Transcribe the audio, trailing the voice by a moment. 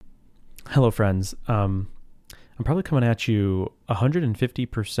Hello, friends. I'm probably coming at you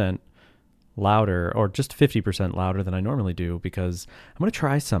 150% louder, or just 50% louder than I normally do, because I'm going to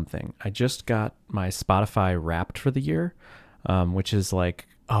try something. I just got my Spotify Wrapped for the year, which is like,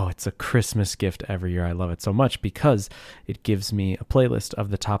 oh, it's a Christmas gift every year. I love it so much because it gives me a playlist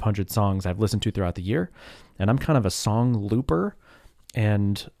of the top 100 songs I've listened to throughout the year. And I'm kind of a song looper,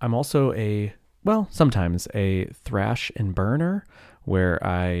 and I'm also sometimes a thrash and burner, where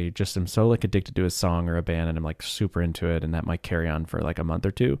I just am so like addicted to a song or a band and I'm like super into it, and that might carry on for like a month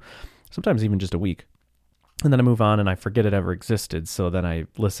or two, sometimes even just a week. And then I move on and I forget it ever existed. So then I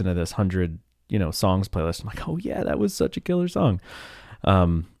listen to this 100, songs playlist. I'm like, oh yeah, that was such a killer song.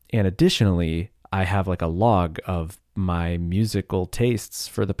 And additionally, I have like a log of my musical tastes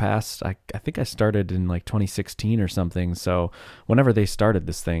for the past, I think I started in like 2016 or something. So whenever they started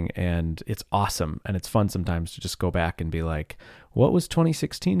this thing, and it's awesome. And it's fun sometimes to just go back and be like, what was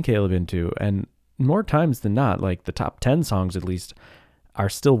 2016 Caleb into? And more times than not, like the top 10 songs at least are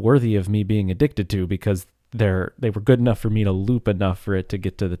still worthy of me being addicted to, because they were good enough for me to loop enough for it to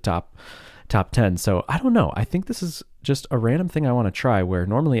get to the top 10. So I don't know. I think this is just a random thing I want to try, where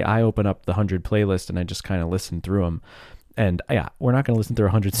normally I open up the 100 playlist and I just kind of listen through them. And yeah, we're not going to listen through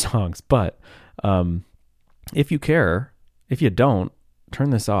 100 songs, but if you care, if you don't, turn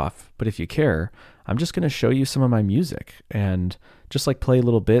this off. But if you care, I'm just going to show you some of my music and just like play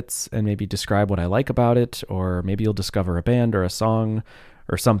little bits and maybe describe what I like about it, or maybe you'll discover a band or a song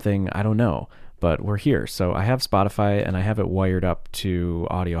or something. I don't know. But we're here. So I have Spotify and I have it wired up to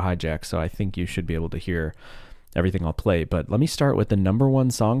Audio Hijack. So I think you should be able to hear everything I'll play. But let me start with the number one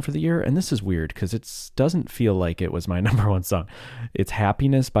song for the year. And this is weird because it doesn't feel like it was my number one song. It's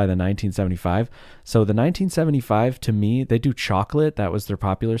Happiness by the 1975. So the 1975, to me, they do Chocolate. That was their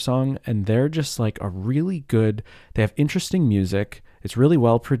popular song. And they're just like a really good, they have interesting music. It's really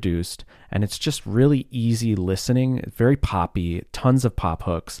well produced, and it's just really easy listening. It's very poppy, tons of pop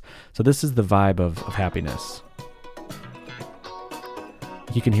hooks. So this is the vibe of Happiness.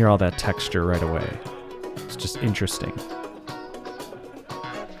 You can hear all that texture right away. It's just interesting.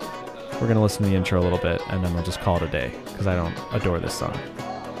 We're going to listen to the intro a little bit, and then we'll just call it a day, because I don't adore this song.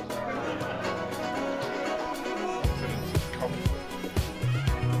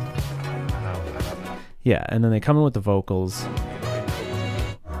 Yeah, and then they come in with the vocals.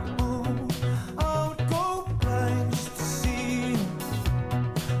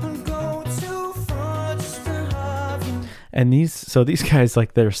 And these guys,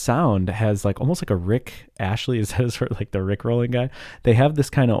 like their sound has like almost like a Rick Ashley, is that sort of like the Rick rolling guy? They have this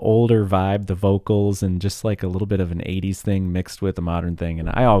kind of older vibe, the vocals, and just like a little bit of an 80s thing mixed with a modern thing. And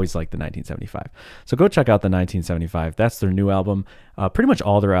I always like the 1975. So go check out the 1975. That's their new album. Pretty much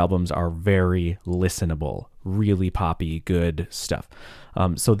all their albums are very listenable, really poppy, good stuff.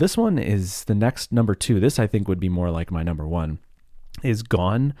 So this one is the next number two. This I think would be more like my number one. Is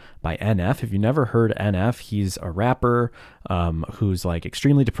Gone by NF. If you've never heard NF, he's a rapper who's like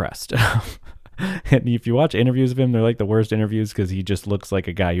extremely depressed. And if you watch interviews of him, they're like the worst interviews because he just looks like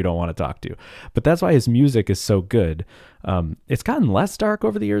a guy you don't want to talk to. But that's why his music is so good. It's gotten less dark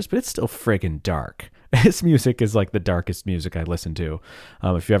over the years, but it's still friggin' dark. His music is like the darkest music I listen to.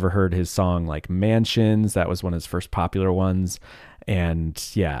 If you ever heard his song like Mansions, that was one of his first popular ones. And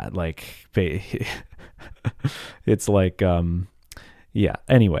yeah, like it's like yeah,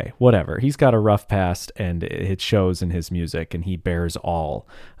 anyway, whatever. He's got a rough past, and it shows in his music, and he bears all.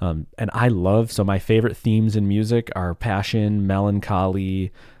 And I love, so my favorite themes in music are passion,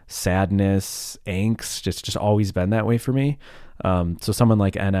 melancholy, sadness, angst. It's just always been that way for me. So someone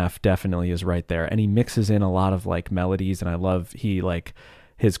like NF definitely is right there. And he mixes in a lot of like melodies, and I love,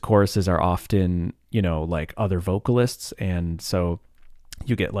 his choruses are often, like other vocalists. And so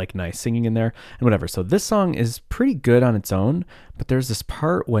you get like nice singing in there and whatever. So this song is pretty good on its own, but there's this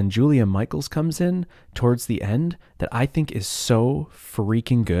part when Julia Michaels comes in towards the end that I think is so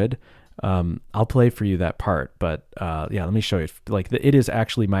freaking good. I'll play for you that part, but yeah, let me show you. Like it is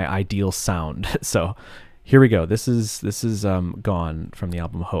actually my ideal sound. So here we go. This is Gone from the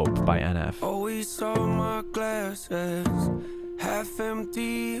album Hope by NF. Always saw my glasses half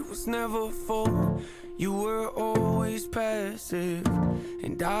empty, was never full. You were always passive,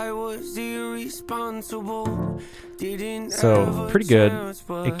 and I was irresponsible. So pretty good.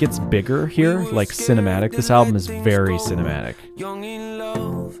 It gets bigger here, like cinematic. This album is very cinematic.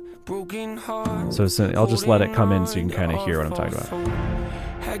 So I'll just let it come in so you can kind of hear what I'm talking about.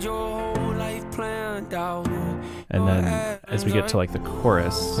 And then as we get to like the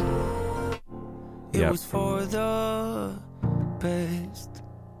chorus,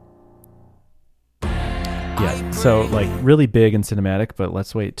 Yeah, so like really big and cinematic, but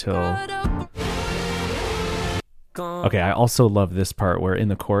let's wait till... Okay, I also love this part where in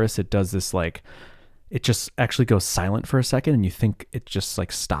the chorus it does this like, it just actually goes silent for a second and you think it just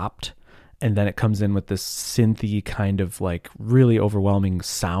like stopped. And then it comes in with this synthy kind of like really overwhelming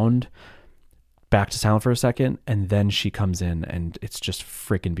sound, back to silent for a second. And then she comes in and it's just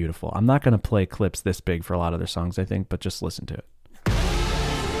freaking beautiful. I'm not going to play clips this big for a lot of their songs, I think, but just listen to it.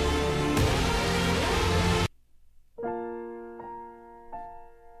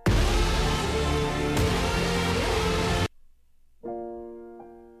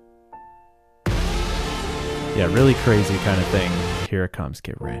 Yeah, really crazy kind of thing. Here it comes.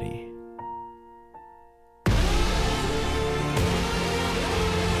 Get ready.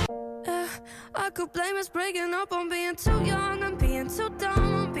 I could blame us breaking up on being too young and being too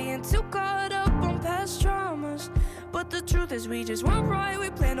dumb, on being too caught up on past traumas. But the truth is we just weren't right. We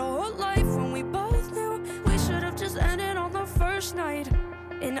planned a whole life when we both knew we should have just ended on the first night.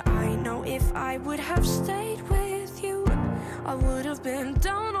 And I know if I would have stayed with you, I would have been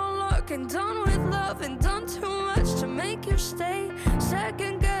down on luck and done with love and done too much to make you stay.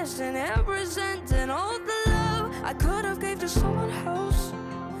 Second guessing and resenting all the love I could have gave to someone else.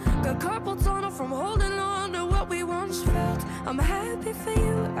 Got carpal tunnel from holding on to what we once felt. I'm happy for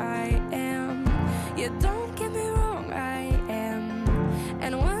you, I am. Yeah, don't get me wrong, I am.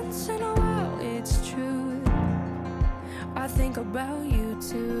 And once in a while, it's true, I think about you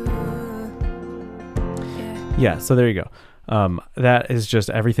too. Yeah, so there you go. That is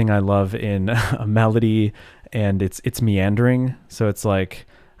just everything I love in a melody, and it's meandering. So it's like,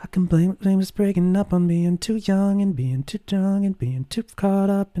 I can blame us breaking up on being too young and being too young and being too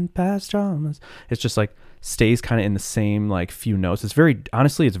caught up in past traumas. It's just like stays kind of in the same like few notes. It's very,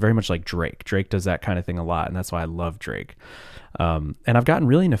 honestly, it's very much like Drake. Drake does that kind of thing a lot, and that's why I love Drake. And I've gotten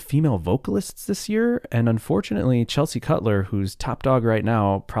really into female vocalists this year, and unfortunately Chelsea Cutler, who's top dog right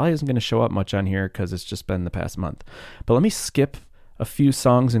now, probably isn't going to show up much on here because it's just been the past month. But let me skip a few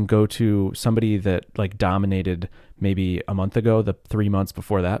songs and go to somebody that like dominated maybe a month ago, the 3 months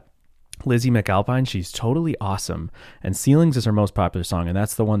before that. Lizzie McAlpine, she's totally awesome. And Ceilings is her most popular song, and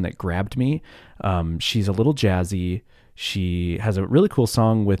that's the one that grabbed me. She's a little jazzy. She has a really cool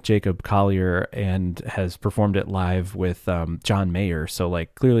song with Jacob Collier and has performed it live with John Mayer. So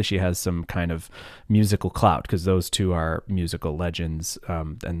like clearly she has some kind of musical clout because those two are musical legends,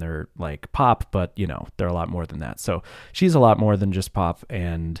 and they're like pop, but you know, they're a lot more than that. So she's a lot more than just pop.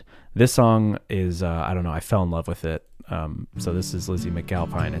 And this song is, I don't know, I fell in love with it. So this is Lizzie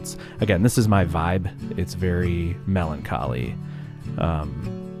McAlpine. It's, again, this is my vibe. It's very melancholy.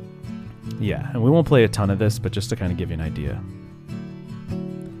 Yeah, and we won't play a ton of this, but just to kind of give you an idea.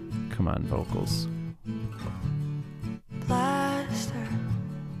 Come on, vocals. Blaster,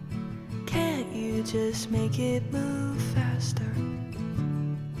 can't you just make it move faster?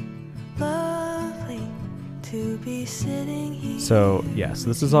 Lovely to be sitting here. So, yeah, so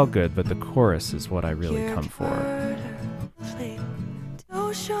this is all good, but the chorus is what I really come for.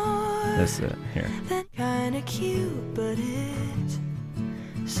 This is it, here. Kinda cute, but it's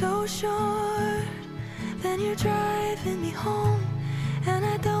so short. Then you're driving me home, and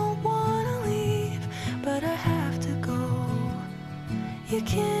I don't wanna leave, but I have to go. You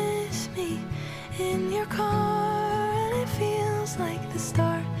kiss me in your car, and it feels like the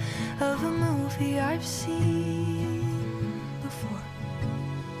start of a movie I've seen before.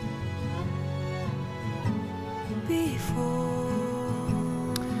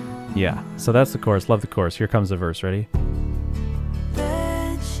 Yeah, so that's the chorus. Love the chorus. Here comes the verse. Ready?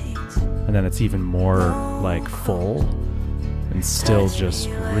 And then it's even more like full and still just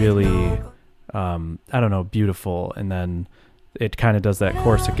really, I don't know, beautiful. And then it kind of does that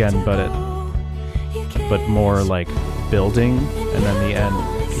chorus again, but more like building. And then the end,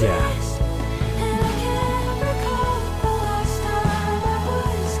 yeah.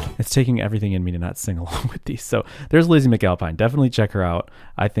 It's taking everything in me to not sing along with these. So there's Lizzie McAlpine. Definitely check her out.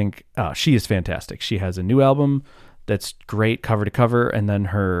 I think she is fantastic. She has a new album that's great cover to cover. And then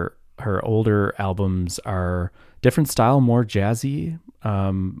her older albums are different style, more jazzy,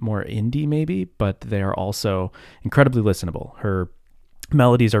 more indie maybe, but they are also incredibly listenable. Her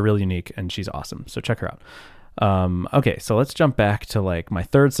melodies are really unique and she's awesome. So check her out. Okay, so let's jump back to like my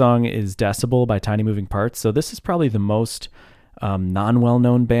third song is Decibel by Tiny Moving Parts. So this is probably the most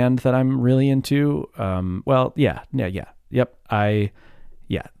non-well-known band that I'm really into.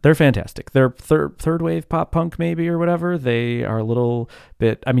 Yeah, they're fantastic. They're third wave pop punk maybe or whatever. They are a little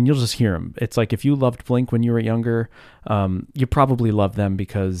bit, I mean, you'll just hear them. It's like if you loved Blink when you were younger, you probably love them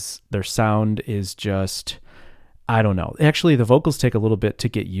because their sound is just, I don't know. Actually, the vocals take a little bit to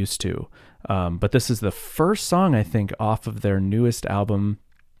get used to. But this is the first song, I think, off of their newest album,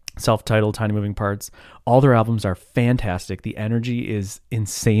 self-titled Tiny Moving Parts. All their albums are fantastic. The energy is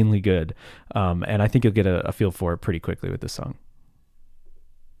insanely good. And I think you'll get a feel for it pretty quickly with this song.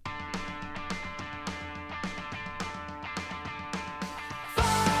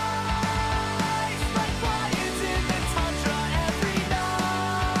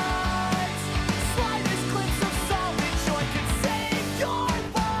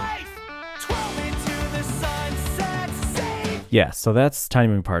 Yeah, so that's Tiny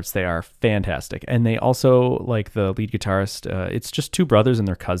Moving Parts. They are fantastic. And they also, like the lead guitarist, it's just two brothers and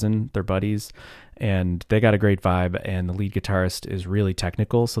their cousin, they're buddies, and they got a great vibe. And the lead guitarist is really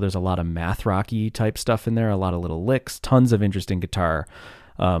technical, so there's a lot of math rocky type stuff in there, a lot of little licks, tons of interesting guitar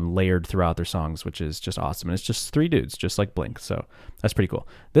layered throughout their songs, which is just awesome. And it's just three dudes, just like Blink, so that's pretty cool.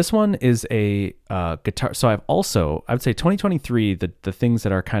 This one is a guitar. So I would say 2023, the things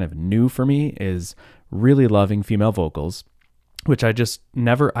that are kind of new for me is really loving female vocals, which I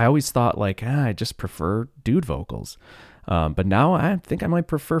always thought like, I just prefer dude vocals. But now I think I might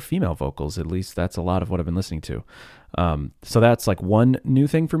prefer female vocals. At least that's a lot of what I've been listening to. So that's like one new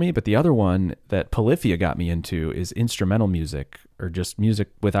thing for me. But the other one that Polyphia got me into is instrumental music, or just music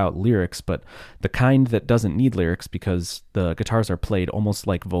without lyrics, but the kind that doesn't need lyrics because the guitars are played almost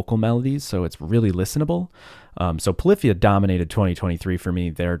like vocal melodies. So it's really listenable. So Polyphia dominated 2023 for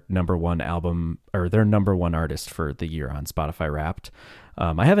me. Their number one album, or their number one artist for the year on Spotify Wrapped.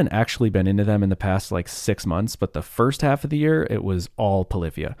 I haven't actually been into them in the past like 6 months, but the first half of the year, it was all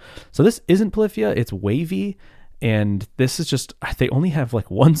Polyphia. So this isn't Polyphia, it's Wavy. And this is just, they only have like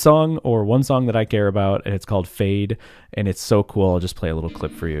one song that I care about, and it's called Fade. And it's so cool. I'll just play a little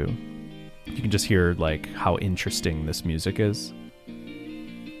clip for you. You can just hear like how interesting this music is.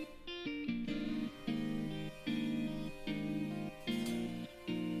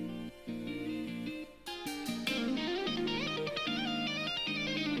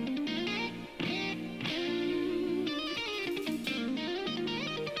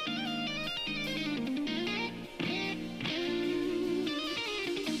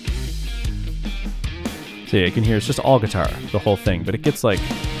 So yeah, you can hear it's just all guitar, the whole thing, but it gets like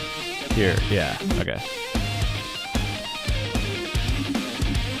here, yeah, okay.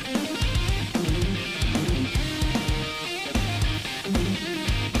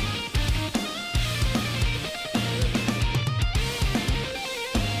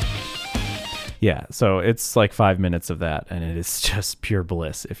 Yeah, so it's like 5 minutes of that, and it is just pure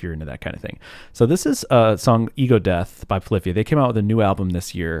bliss if you're into that kind of thing. So this is a song, Ego Death by Polyphia. They came out with a new album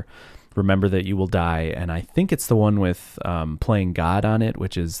this year, Remember That You Will Die, and I think it's the one with Playing God on it,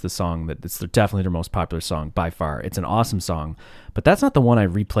 which is the song it's definitely their most popular song by far. It's an awesome song, but that's not the one I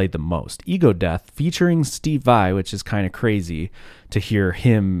replayed the most. Ego Death, featuring Steve Vai, which is kind of crazy to hear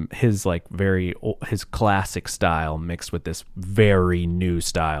his classic style mixed with this very new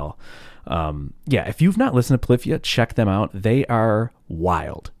style. Yeah, if you've not listened to Polyphia, check them out. They are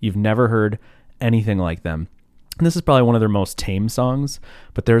wild. You've never heard anything like them. And this is probably one of their most tame songs,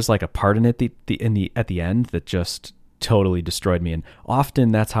 but there's like a part in it at the end that just totally destroyed me. And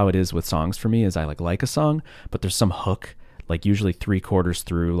often that's how it is with songs for me, is I like a song, but there's some hook, like usually 3/4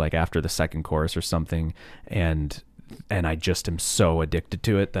 through, like after the second chorus or something, and I just am so addicted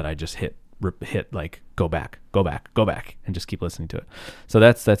to it that I just hit like go back, and just keep listening to it. So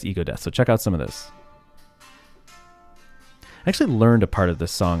that's Ego Death. So check out some of this. I actually learned a part of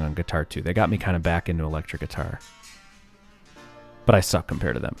this song on guitar too. They got me kind of back into electric guitar, but I suck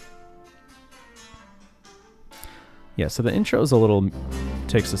compared to them. Yeah, so the intro is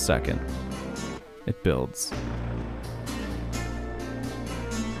takes a second. It builds.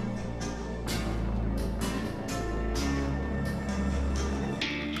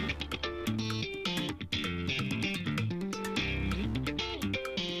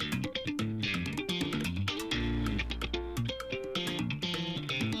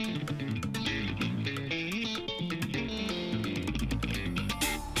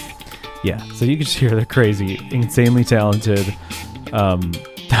 Yeah, so you can just hear they're crazy, insanely talented.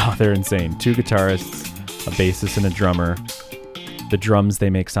 They're insane. 2 guitarists, a bassist, and a drummer. The drums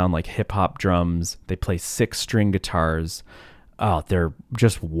they make sound like hip-hop drums. They play 6-string guitars. Oh, they're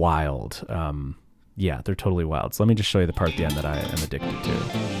just wild. Yeah, they're totally wild. So let me just show you the part at the end that I am addicted to.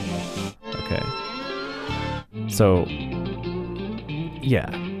 Okay. So, yeah.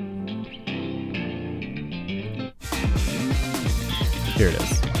 Here it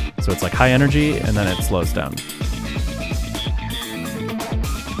is. So it's like high energy, and then it slows down.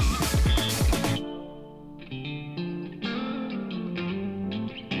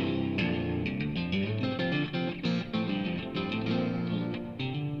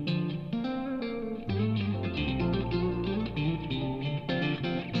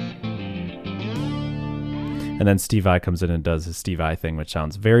 And then Steve Vai comes in and does his Steve Vai thing, which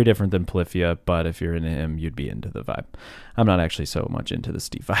sounds very different than Polyphia, but if you're into him, you'd be into the vibe. I'm not actually so much into the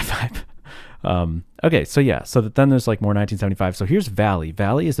Steve Vai vibe. Okay, so yeah, so then there's like more 1975. So here's Valley.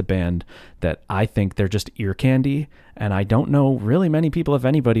 Valley is a band that I think they're just ear candy, and I don't know really many people, if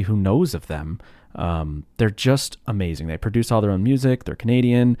anybody, who knows of them. They're just amazing. They produce all their own music. They're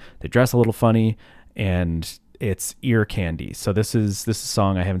Canadian. They dress a little funny, and it's ear candy. So this is a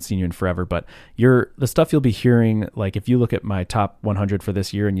song I haven't seen you in forever, but the stuff you'll be hearing, like if you look at my top 100 for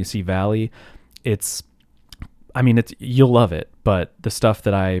this year and you see Valley, you'll love it, but the stuff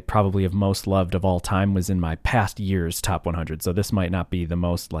that I probably have most loved of all time was in my past year's top 100. So this might not be the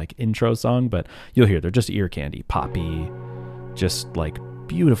most like intro song, but you'll hear they're just ear candy, poppy, just like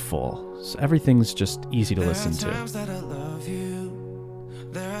beautiful. So everything's just easy to listen to. That I love you.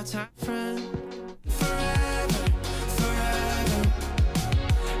 There are times, friend.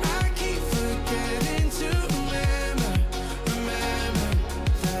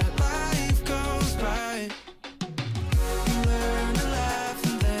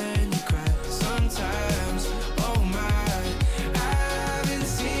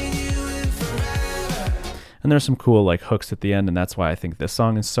 And there's some cool like hooks at the end, and that's why I think this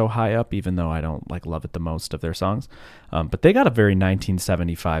song is so high up, even though I don't like love it the most of their songs. But they got a very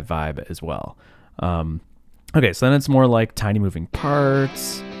 1975 vibe as well. Okay, so then it's more like Tiny Moving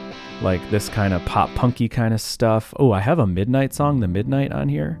Parts, like this kind of pop punky kind of stuff. Oh, I have a Midnight song, The Midnight, on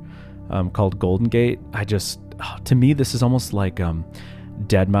here, called Golden Gate. To me, this is almost like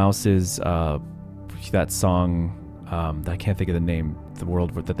Deadmau5's that song that I can't think of the name, the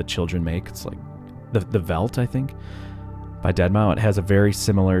world that the children make. It's like the Veldt, I think, by Deadmau5. It has a very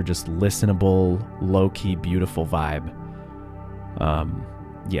similar, just listenable, low-key, beautiful vibe.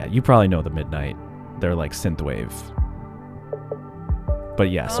 Yeah, you probably know The Midnight. They're like synthwave.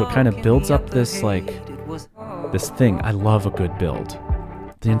 But yeah, so it kind of builds up this this thing. I love a good build.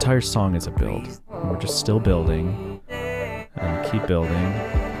 The entire song is a build. And we're just still building and keep building.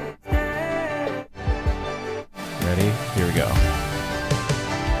 Ready? Here we go.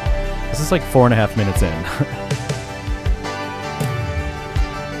 This is like 4.5 minutes in.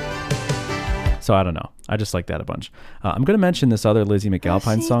 So I don't know. I just like that a bunch. I'm going to mention this other Lizzie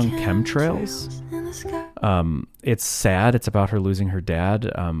McAlpine song, Chemtrails. It's sad. It's about her losing her dad.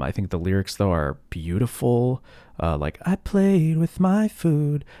 I think the lyrics, though, are beautiful. Like, I played with my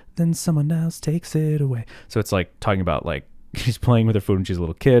food, then someone else takes it away. So it's like talking about like she's playing with her food when she's a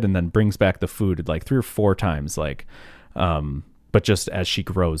little kid, and then brings back the food like 3 or 4 times. Like, but just as she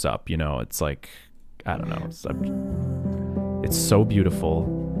grows up, you know, it's like, I don't know. It's so beautiful.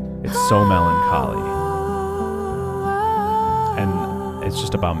 It's so melancholy. And it's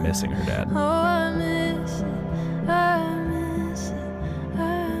just about missing her dad.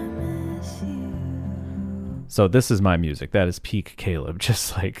 So this is my music. That is peak Caleb,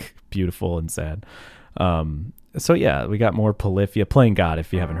 just like beautiful and sad. So yeah, we got more Polyphia. Playing God,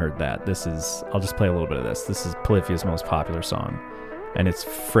 if you haven't heard that. I'll just play a little bit of this. This is Polyphia's most popular song. And it's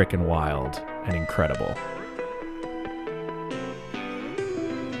frickin' wild and incredible.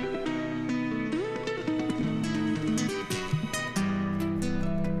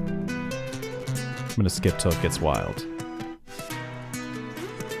 I'm going to skip till it gets wild.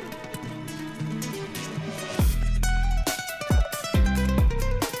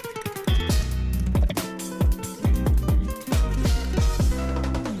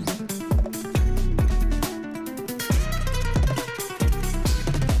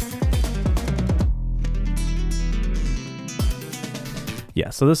 Yeah,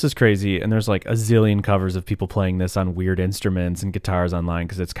 so this is crazy, and there's like a zillion covers of people playing this on weird instruments and guitars online,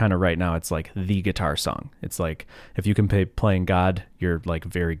 because it's kind of right now, it's like the guitar song. It's like, if you can playing God, you're like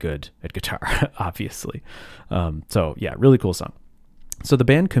very good at guitar, obviously. So yeah, really cool song. So the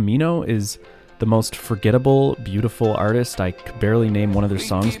band Camino is the most forgettable, beautiful artist. I could barely name one of their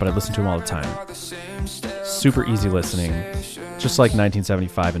songs, but I listen to them all the time. Super easy listening, just like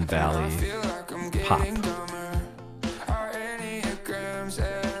 1975 and Valley pop.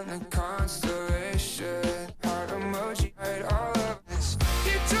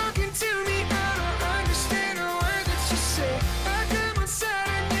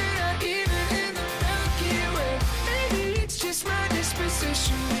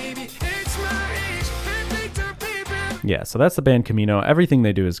 Yeah, so that's the band Camino. Everything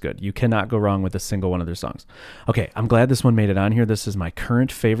they do is good. You cannot go wrong with a single one of their songs. Okay, I'm glad this one made it on here. This is my current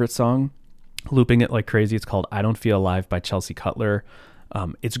favorite song. Looping it like crazy. It's called I Don't Feel Alive by Chelsea Cutler.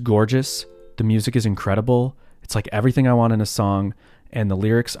 It's gorgeous. The music is incredible. It's like everything I want in a song. And the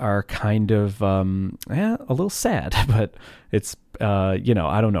lyrics are kind of a little sad, but it's, I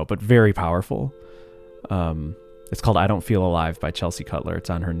don't know, but very powerful. It's called I Don't Feel Alive by Chelsea Cutler. It's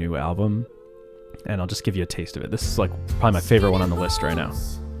on her new album, and I'll just give you a taste of it. This is like probably my favorite one on the list right now.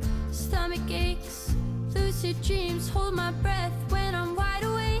 Stomach aches, lucid dreams, hold my breath when I'm wide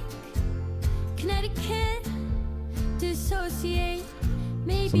awake. Connecticut, dissociate.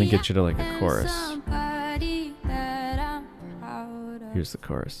 Maybe So let me get you to like a chorus. somebody that I'm proud of. Here's the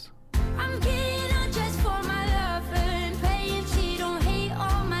chorus. I'm getting undressed for my lover and praying she don't hate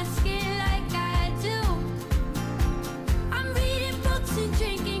all my skin like I do. I'm reading books and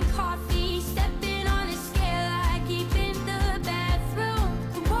drinking coffee, stepping on a scale I keep in the bathroom.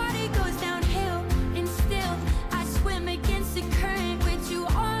 The water goes downhill and still I swim against the current with two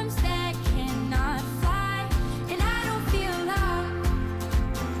arms that cannot fly. And I don't feel love.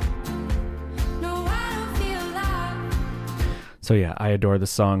 No, I don't feel love. So yeah, I adore the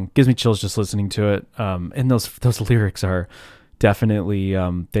song. Gives me chills just listening to it. And those lyrics are definitely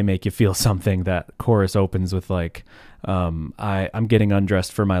they make you feel something. That chorus opens with like, I'm getting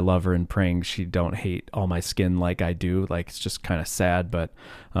undressed for my lover and praying she don't hate all my skin like I do. Like, it's just kind of sad, but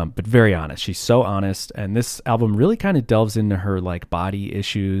very honest. She's so honest, and this album really kind of delves into her like body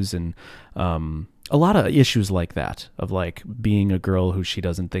issues and a lot of issues like that, of like being a girl who she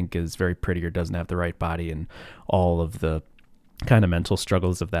doesn't think is very pretty or doesn't have the right body, and all of the kind of mental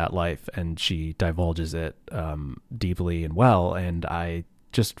struggles of that life, and she divulges it deeply and well. And I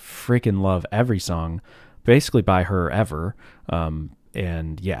just freaking love every song basically by her ever.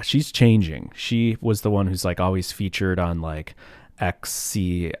 And yeah, she's changing. She was the one who's like always featured on like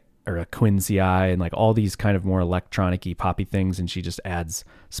XC or Quincy Eye and like all these kind of more electronic-y poppy things, and she just adds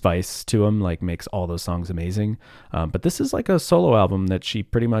spice to them, like makes all those songs amazing. But this is like a solo album that she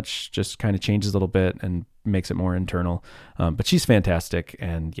pretty much just kind of changes a little bit and makes it more internal. But she's fantastic,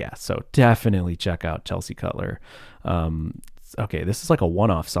 and yeah, so definitely check out Chelsea Cutler. Okay, this is like a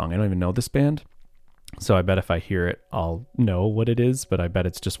one-off song. I don't even know this band, so I bet if I hear it, I'll know what it is, but I bet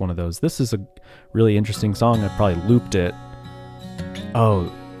it's just one of those. This is a really interesting song. I probably looped it.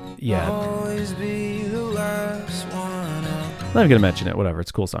 Oh, yeah. Always be the last one up. I'm not gonna mention it. Whatever. It's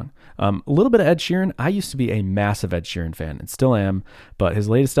a cool song. A little bit of Ed Sheeran. I used to be a massive Ed Sheeran fan and still am, but his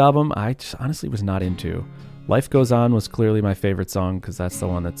latest album, I just honestly was not into. Life Goes On was clearly my favorite song because that's the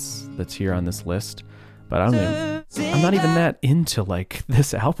one that's here on this list. But I'm not even that into like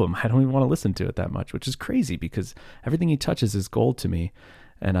this album. I don't even want to listen to it that much, which is crazy because everything he touches is gold to me,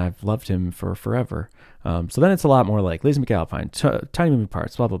 and I've loved him for forever. So then it's a lot more like Lazy McAlpine, Tiny Moving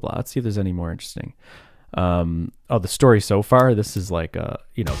Parts, blah, blah, blah. Let's see if there's any more interesting. The story so far, this is like a,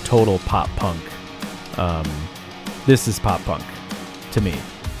 total pop punk. This is pop punk to me.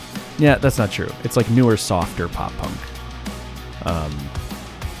 Yeah, that's not true. It's like newer, softer pop punk.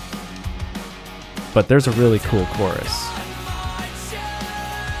 But there's a really cool chorus.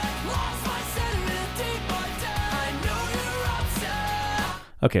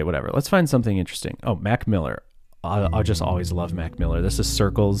 Okay, whatever. Let's find something interesting. Oh, Mac Miller. I'll just always love Mac Miller. This is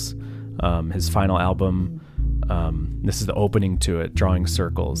Circles, his final album. This is the opening to it, Drawing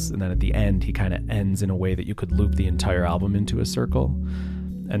Circles. And then at the end, he kind of ends in a way that you could loop the entire album into a circle.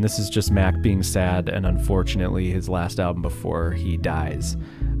 And this is just Mac being sad, and unfortunately his last album before he dies.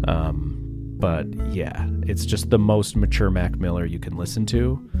 But yeah, it's just the most mature Mac Miller you can listen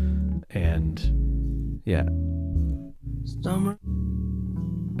to. And yeah.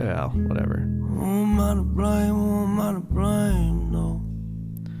 Well, whatever. No.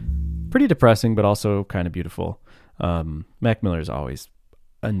 Pretty depressing, but also kind of beautiful. Mac Miller is always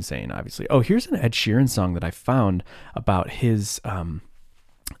insane, obviously. Oh, here's an Ed Sheeran song that I found about his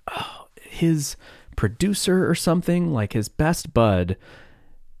producer or something, like his best bud,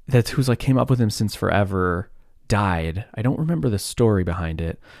 who's like came up with him since forever, died. I don't remember the story behind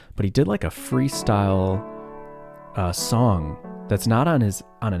it, but he did like a freestyle song that's not on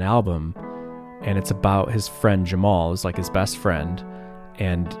an album, and it's about his friend Jamal, who's like his best friend,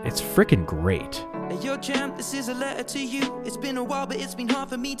 and it's freaking great. Hey, yo, champ, this is a letter to you. It's been a while, but it's been hard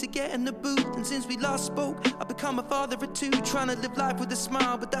for me to get in the booth. And since we last spoke, I've become a father of two, trying to live life with a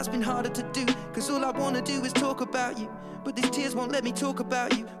smile, but that's been harder to do. Cause all I wanna do is talk about you, but these tears won't let me talk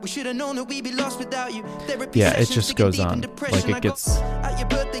about you. We should have known that we'd be lost without you. Yeah, it just goes on. Like it gets... At your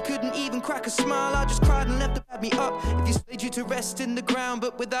birthday, couldn't even crack a smile. I just cried and left to back me up. If you laid you to rest in the ground,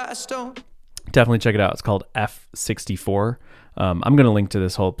 but without a stone. Definitely check it out. It's called F64. I'm going to link to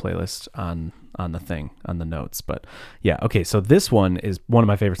this whole playlist on the notes. But yeah, okay, so this one is one of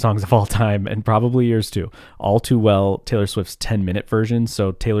my favorite songs of all time, and probably yours too. All Too Well, Taylor Swift's 10-minute version.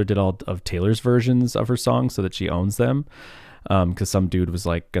 So Taylor did all of Taylor's versions of her songs so that she owns them. because some dude was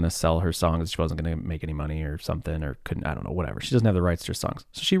like gonna sell her songs. She wasn't gonna make any money or something, or couldn't, I don't know, whatever. She doesn't have the rights to her songs,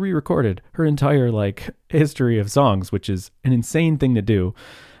 so she re-recorded her entire like history of songs, which is an insane thing to do.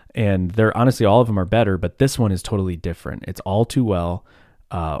 And they're honestly, all of them are better, but this one is totally different. It's All Too Well,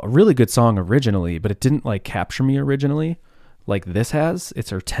 a really good song originally, but it didn't like capture me originally like this has. It's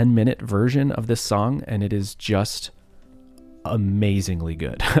her 10-minute version of this song, and it is just amazingly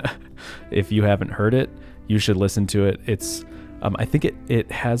good. If you haven't heard it, you should listen to it. It's I think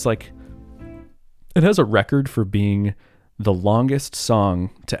it has like, it has a record for being the longest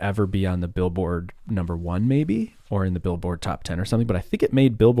song to ever be on the Billboard #1 maybe, or in the Billboard Top 10 or something, but I think it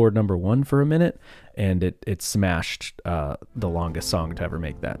made Billboard #1 for a minute, and it smashed the longest song to ever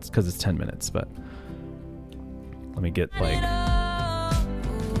make that, because it's 10 minutes. But let me get like,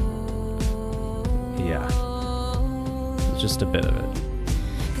 yeah, just a bit of it.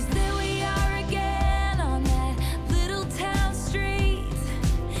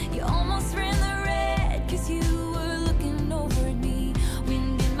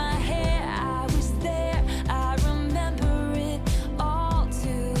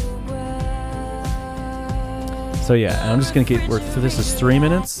 So yeah, and I'm just gonna get, this is 3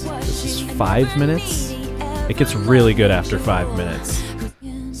 minutes, this is 5 minutes. It gets really good after 5 minutes.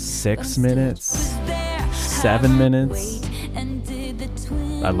 6 minutes, 7 minutes.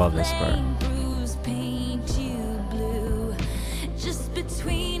 I love this part. Just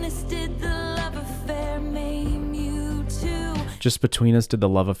between us did the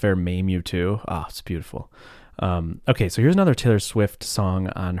love affair maim you too. Ah, it's beautiful. Okay, so here's another Taylor Swift song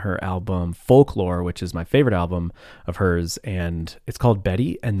on her album Folklore, which is my favorite album of hers, and it's called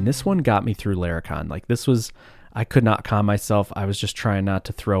Betty. And this one got me through Laracon. Like, this was, I could not calm myself. I was just trying not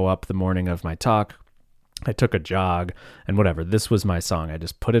to throw up the morning of my talk. I took a jog and whatever. This was my song. I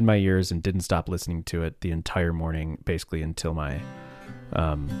just put in my ears and didn't stop listening to it the entire morning, basically until my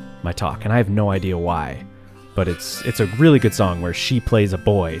my talk. And I have no idea why. But it's a really good song where she plays a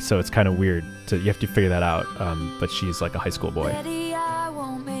boy, so it's kind of weird. You have to figure that out. But she's like a high school boy. Betty, I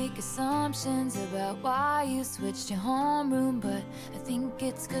won't make assumptions about why you switched your homeroom, but I think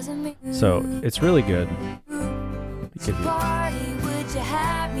it's 'cause of me. So it's really good.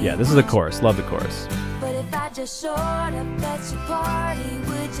 Yeah, this is the chorus. Love the chorus. But if I just showed up at your party,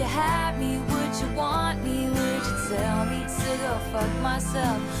 would you have me? Would you want me? Would you tell me to go fuck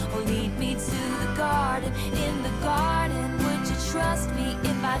myself, or lead me to the garden? In the garden, would you trust me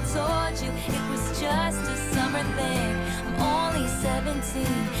if I told you it was just a summer thing? I'm only 17,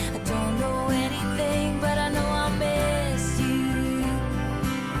 I don't know anything, but I know I miss you.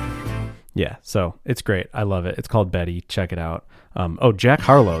 Yeah, so it's great. I love it. It's called Betty. Check it out. Jack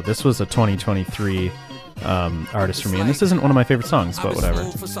Harlow. This was a 2023 artist for me, and this isn't one of my favorite songs, but whatever.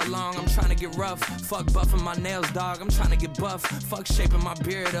 For so long, I'm trying to get rough. Fuck buffing my nails, dog. I'm trying to get buff. Fuck shaping my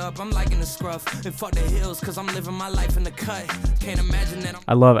beard up. I'm liking the scruff. And fuck the hills, 'cause I'm living my life in the cut. Can't imagine that.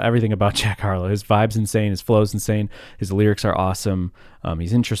 I love everything about Jack Harlow. His vibe's insane. His flow's insane. His lyrics are awesome.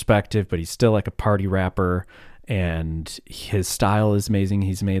 He's introspective, but he's still like a party rapper. And his style is amazing.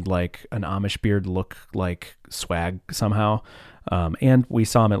 He's made like an Amish beard look like swag somehow. And we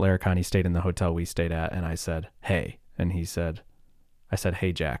saw him at Laracon. He stayed in the hotel we stayed at, and I said, "Hey," and I said,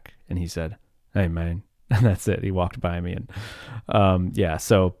 "Hey, Jack," and he said, "Hey, man," and that's it. He walked by me, and yeah.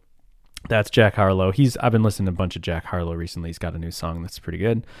 So that's Jack Harlow. I've been listening to a bunch of Jack Harlow recently. He's got a new song that's pretty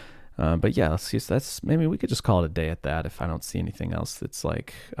good. But yeah, maybe we could just call it a day at that if I don't see anything else that's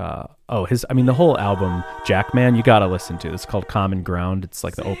like, the whole album, Jackman, you gotta listen to. It's called Common Ground. It's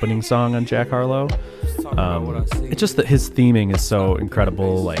like the opening song on Jack Harlow. It's just that his theming is so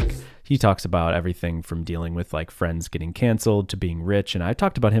incredible. Like, he talks about everything from dealing with like friends getting canceled to being rich. And I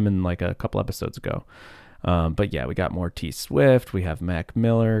talked about him in like a couple episodes ago. But yeah, we got more T Swift. We have Mac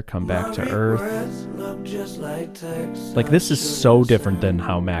Miller, Come Back to Earth. Like, this is so different than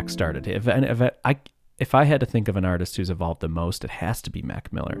how Mac started. If I had to think of an artist who's evolved the most, it has to be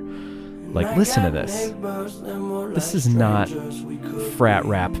Mac Miller. Like, listen to this. This is not frat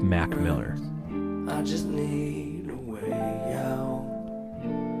rap Mac Miller. I just need a way out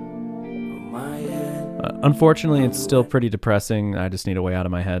of my head. Unfortunately, it's still pretty depressing. I just need a way out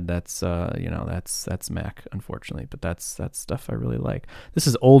of my head. That's Mac, unfortunately, but that's stuff I really like. This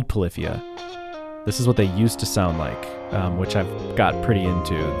is old Polyphia. This is what they used to sound like, which I've got pretty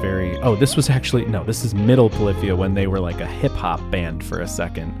into. This is middle Polyphia, when they were like a hip hop band for a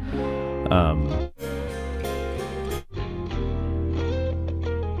second.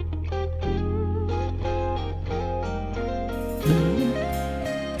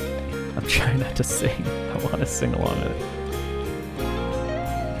 I'm trying not to sing. I want to sing along with it.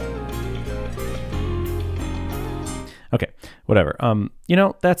 Okay. whatever.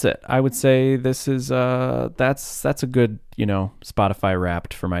 That's it. I would say this is that's a good, Spotify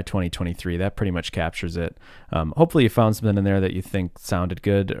Wrapped for my 2023. That pretty much captures it. Hopefully you found something in there that you think sounded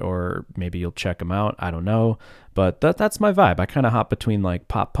good, or maybe you'll check them out. I don't know, but that's my vibe. I kind of hop between like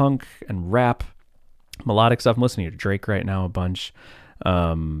pop punk and rap, melodic stuff. I'm listening to Drake right now a bunch.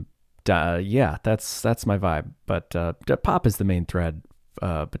 Yeah, that's my vibe. But pop is the main thread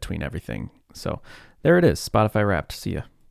between everything. So there it is. Spotify Wrapped. See ya.